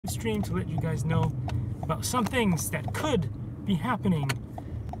stream to let you guys know about some things that could be happening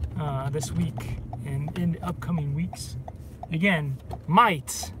this week and in the upcoming weeks. Again,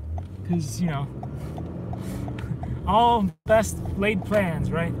 might, because, you know, all best laid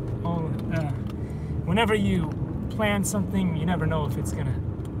plans, right? Whenever you plan something, you never know if it's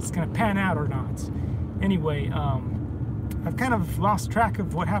gonna pan out or not. Anyway, I've kind of lost track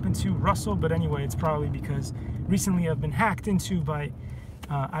of what happened to Russell, but anyway, it's probably because recently I've been hacked into by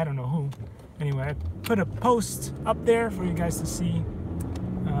I don't know who. Anyway, I put a post up there for you guys to see.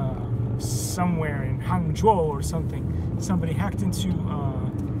 Somewhere in Hangzhou or something, somebody hacked into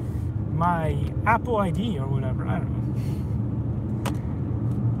my Apple ID or whatever. I don't know.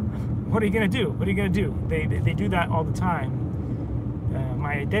 What are you gonna do? What are you gonna do? They do that all the time.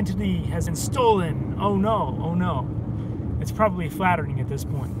 My identity has been stolen. Oh no! Oh no! It's probably flattering at this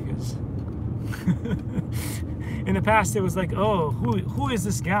point because in the past it was like, oh, who is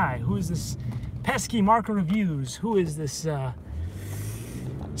this guy? Who is this Pesky Marker Reviews? Who is this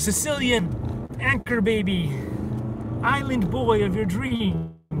Sicilian anchor baby, island boy of your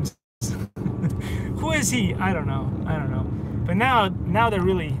dreams? Who is he? I don't know. I don't know. But now they're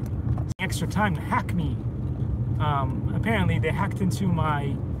really taking extra time to hack me. Apparently they hacked into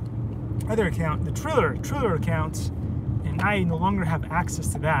my other account, the Triller account, and I no longer have access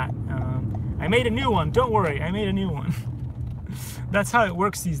to that. I made a new one. Don't worry, I made a new one. That's how it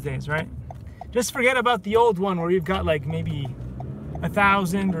works these days, right? Just forget about the old one where you've got like maybe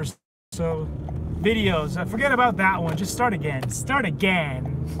 1,000 or so videos. Forget about that one. Just start again. Start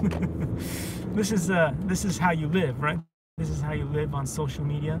again. This is how you live, right? This is how you live on social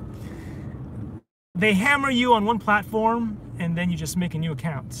media. They hammer you on one platform, and then you just make a new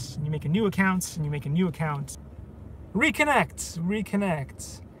account. And you make a new account, and you make a new account. Reconnect.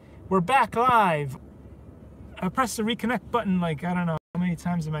 We're back live. I pressed the reconnect button like, I don't know, how many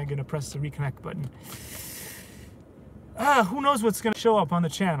times am I going to press the reconnect button? Who knows what's going to show up on the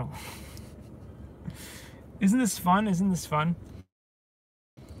channel. Isn't this fun? Isn't this fun?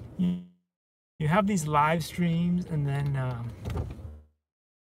 You have these live streams, and then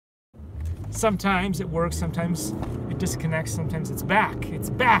sometimes it works, sometimes it disconnects, sometimes it's back. It's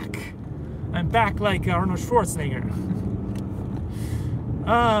back. I'm back like Arnold Schwarzenegger.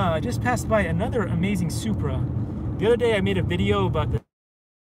 I just passed by another amazing Supra. The other day I made a video about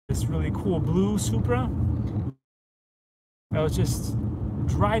this really cool blue Supra. I was just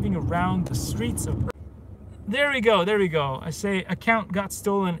driving around the streets of... There we go. I say account got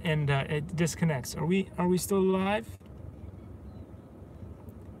stolen and it disconnects. Are we still live?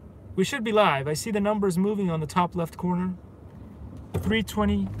 We should be live. I see the numbers moving on the top left corner.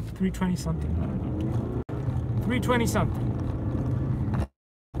 320 something. 320 something.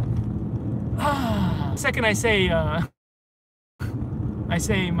 Second I say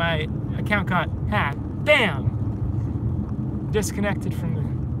my account got hacked. Bam! Disconnected from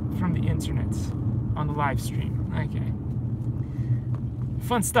the internet on the live stream. Okay.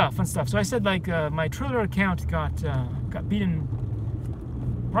 Fun stuff. So I said like my Triller account got beaten,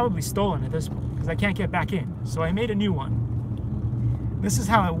 probably stolen at this point because I can't get back in. So I made a new one. This is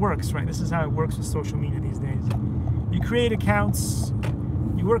how it works, right? This is how it works with social media these days. You create accounts.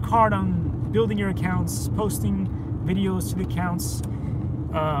 You work hard on building your accounts, posting videos to the accounts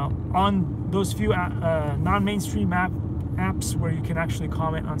on those few non-mainstream apps where you can actually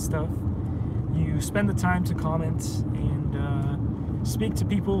comment on stuff. You spend the time to comment and speak to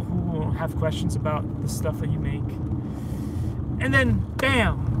people who have questions about the stuff that you make. And then,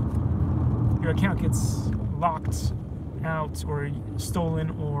 bam! Your account gets locked out or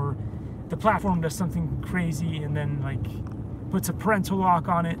stolen, or the platform does something crazy and then like puts a parental lock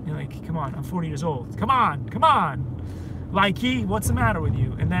on it. You're like, come on, I'm 40 years old. Come on! Likey, what's the matter with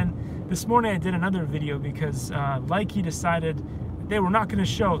you? And then this morning I did another video because Likey decided they were not going to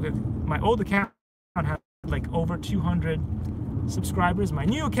show that my old account had like over 200 subscribers. My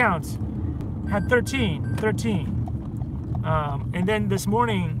new account had 13. And then this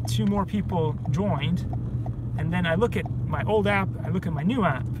morning 2 more people joined, and then I look at my old app, I look at my new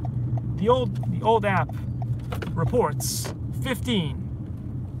app. The old app reports 15.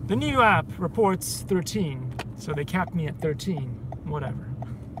 The new app reports 13. So they capped me at 13. Whatever.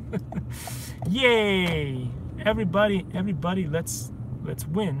 Yay! Everybody, let's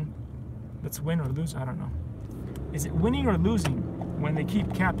win. Let's win or lose. I don't know. Is it winning or losing when they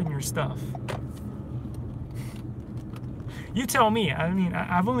keep capping your stuff? You tell me. I mean,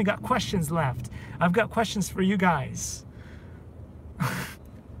 I've only got questions left. I've got questions for you guys.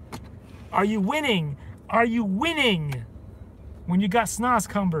 Are you winning? Are you winning? When you got snaz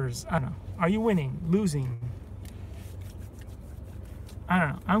cumbers, I don't know. Are you winning? Losing? I don't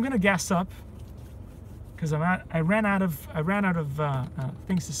know. I'm gonna gas up because I ran out of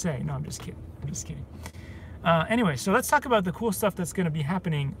things to say. No, I'm just kidding. I'm just kidding. Anyway, so let's talk about the cool stuff that's going to be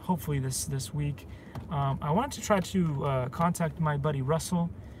happening hopefully this week. I wanted to try to contact my buddy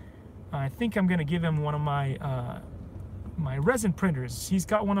Russell. I think I'm going to give him one of my my resin printers. He's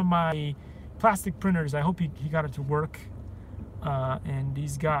got one of my plastic printers. I hope he got it to work. And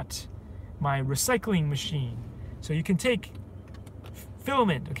he's got my recycling machine. So you can take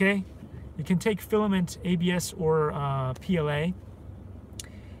filament, okay? You can take filament, ABS or PLA,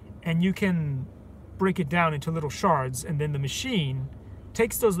 and you can break it down into little shards, and then the machine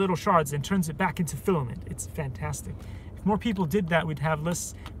takes those little shards and turns it back into filament. It's fantastic. If more people did that, we'd have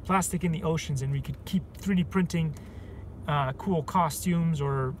less plastic in the oceans, and we could keep 3D printing cool costumes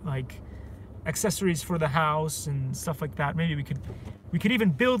or like accessories for the house and stuff like that. Maybe we could even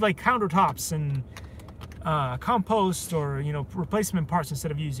build like countertops and compost or, you know, replacement parts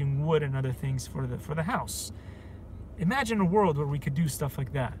instead of using wood and other things for the house. Imagine a world where we could do stuff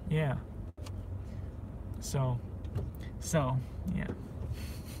like that. Yeah. So yeah.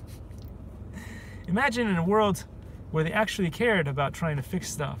 Imagine in a world where they actually cared about trying to fix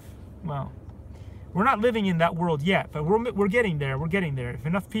stuff. Well, we're not living in that world yet, but we're getting there. We're getting there. If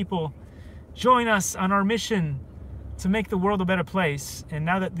enough people join us on our mission to make the world a better place, and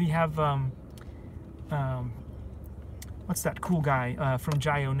now that we have what's that cool guy from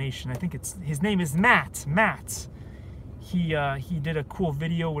Gio Nation? I think his name is Matt. He did a cool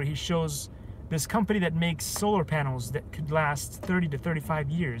video where he shows this company that makes solar panels that could last 30 to 35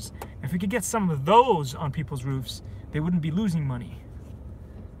 years. If we could get some of those on people's roofs, they wouldn't be losing money.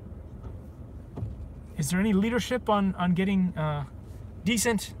 Is there any leadership on getting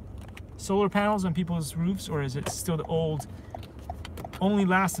decent solar panels on people's roofs, or is it still the old, only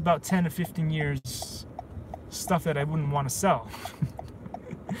lasts about 10 to 15 years stuff that I wouldn't want to sell?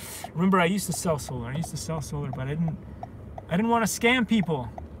 Remember, I used to sell solar, but I didn't want to scam people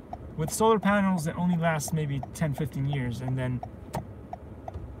with solar panels that only last maybe 10, 15 years, and then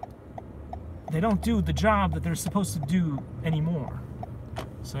they don't do the job that they're supposed to do anymore.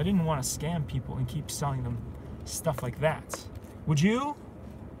 So I didn't want to scam people and keep selling them stuff like that. Would you?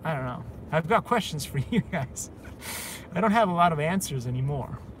 I don't know. I've got questions for you guys. I don't have a lot of answers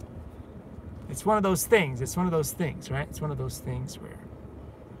anymore. It's one of those things. It's one of those things, right? It's one of those things where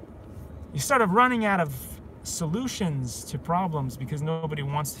you start running out of solutions to problems because nobody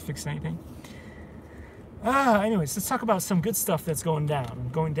wants to fix anything. Anyways, let's talk about some good stuff that's going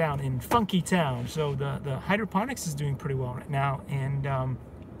down in Funky Town. So the hydroponics is doing pretty well right now, and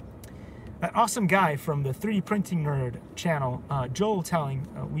that awesome guy from the 3D Printing Nerd channel, Joel Telling,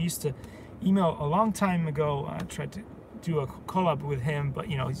 we used to email a long time ago. I tried to do a collab with him, but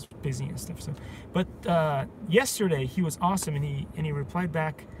you know, he's busy and stuff. So, but yesterday he was awesome, and he replied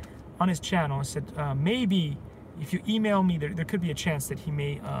back on his channel and said, maybe if you email me, there could be a chance that he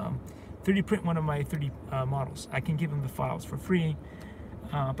may 3D print one of my 3D models. I can give him the files for free,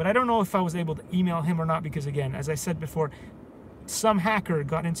 but I don't know if I was able to email him or not, because again, as I said before, some hacker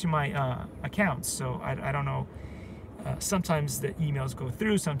got into my accounts, so I don't know. Sometimes the emails go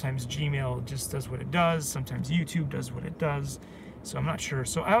through, sometimes Gmail just does what it does, sometimes YouTube does what it does, so I'm not sure.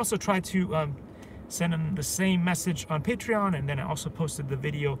 So I also tried to send him the same message on Patreon, and then I also posted the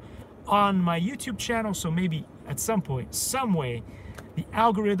video on my YouTube channel, so maybe at some point, some way, the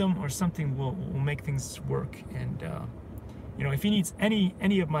algorithm or something will make things work. And you know, if he needs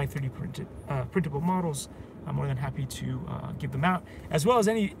any of my 3D printable models, I'm more than happy to give them out, as well as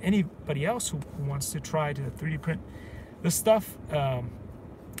anybody else who wants to try to 3D print this stuff.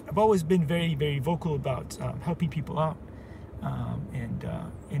 I've always been very, very vocal about helping people out,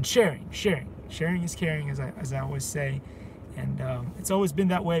 and sharing is caring, as I always say. And it's always been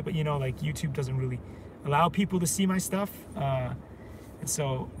that way, but you know, like YouTube doesn't really allow people to see my stuff. And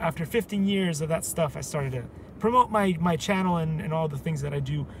so after 15 years of that stuff, I started to promote my channel and all the things that I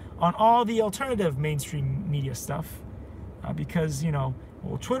do on all the alternative mainstream media stuff, because, you know,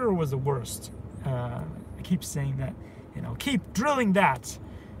 well, Twitter was the worst. I keep saying that, you know, keep drilling that.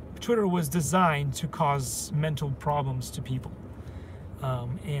 Twitter was designed to cause mental problems to people.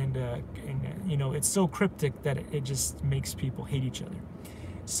 And you know, it's so cryptic that it just makes people hate each other.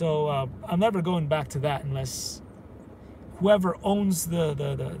 So I'm never going back to that unless whoever owns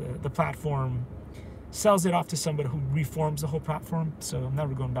the platform sells it off to somebody who reforms the whole platform. So I'm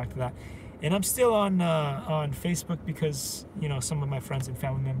never going back to that. And I'm still on Facebook because, you know, some of my friends and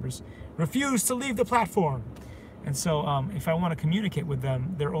family members refuse to leave the platform. And so if I want to communicate with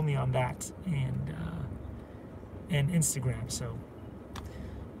them, they're only on that and Instagram. So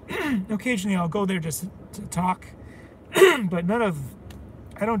occasionally I'll go there just to talk, but none of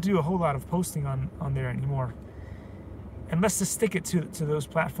I don't do a whole lot of posting on there anymore, unless to stick it to those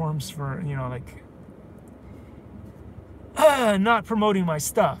platforms for, you know, like not promoting my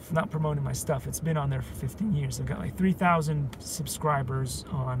stuff. It's been on there for 15 years. I've got like 3,000 subscribers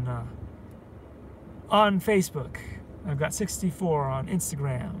on Facebook. I've got 64 on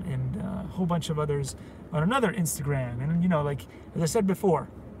Instagram, and a whole bunch of others on another Instagram. And, you know, like, as I said before,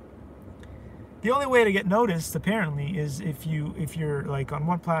 the only way to get noticed, apparently, is if you're like on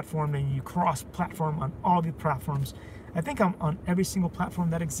one platform and you cross-platform on all the platforms. I think I'm on every single platform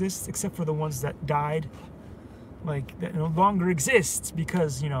that exists, except for the ones that died, like, that no longer exists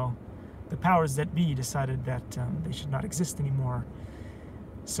because, you know, the powers that be decided that they should not exist anymore.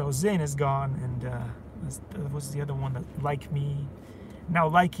 So Zane is gone, and that was the other one that Like Me. Now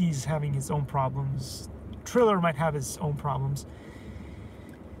Likey's having his own problems. Triller might have his own problems.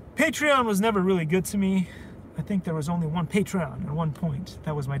 Patreon was never really good to me. I think there was only one Patreon at one point.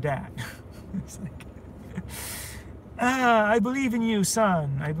 That was my dad. It's like, I believe in you,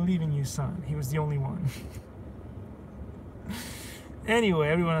 son. I believe in you, son. He was the only one. Anyway,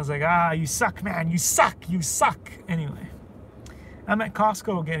 everyone was like, you suck, man. You suck. You suck. Anyway, I'm at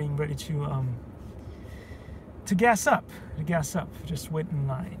Costco getting ready to gas up. Just wait in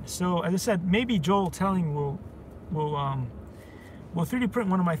line. So, as I said, maybe Joel Telling will 3D print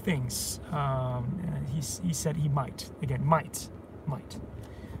one of my things. He said he might. Again, might.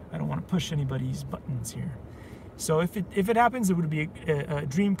 I don't want to push anybody's buttons here. So if it happens, it would be a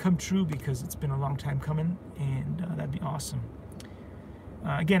dream come true, because it's been a long time coming, and that'd be awesome.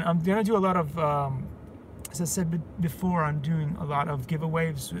 Again, I'm gonna do a lot of, as I said before, I'm doing a lot of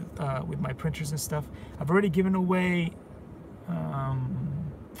giveaways with my printers and stuff. I've already given away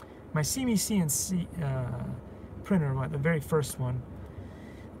my CNC printer, the very first one.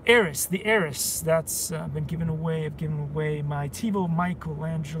 The Eris, that's been given away. I've given away my TiVo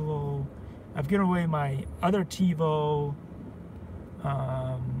Michelangelo. I've given away my other TiVo.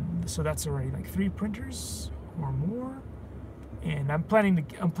 So that's already like 3 printers or more. And I'm planning to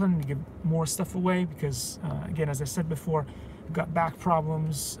give more stuff away because, again, as I said before, I've got back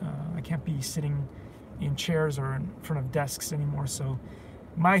problems. I can't be sitting in chairs or in front of desks anymore. So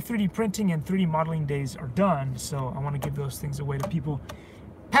my 3D printing and 3D modeling days are done. So I want to give those things away to people.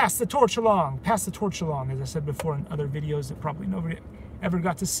 Pass the torch along, as I said before in other videos that probably nobody ever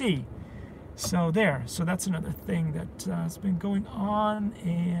got to see. So there. So that's another thing that has been going on,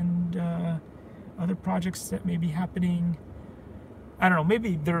 and other projects that may be happening. I don't know,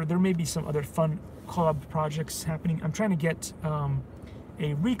 maybe there may be some other fun collab projects happening. I'm trying to get a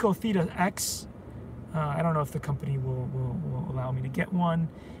Ricoh Theta X. I don't know if the company will allow me to get one.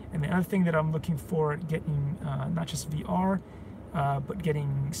 And the other thing that I'm looking for, getting not just VR, but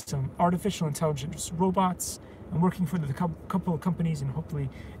getting some artificial intelligence robots. I'm working for a couple of companies, and hopefully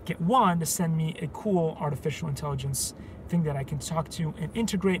get one to send me a cool artificial intelligence thing that I can talk to and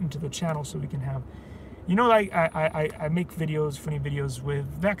integrate into the channel, so we can have, you know, like I make videos, funny videos with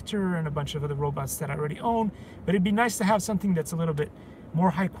Vector and a bunch of other robots that I already own, but it'd be nice to have something that's a little bit more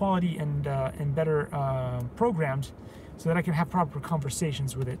high quality and better programmed, so that I can have proper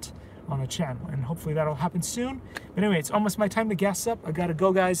conversations with it on the channel, and hopefully that'll happen soon. But anyway, it's almost my time to gas up. I gotta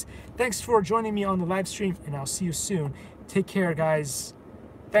go, guys. Thanks for joining me on the live stream, and I'll see you soon. Take care, guys.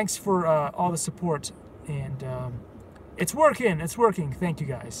 Thanks for all the support, and it's working. Thank you,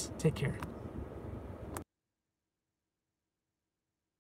 guys. Take care.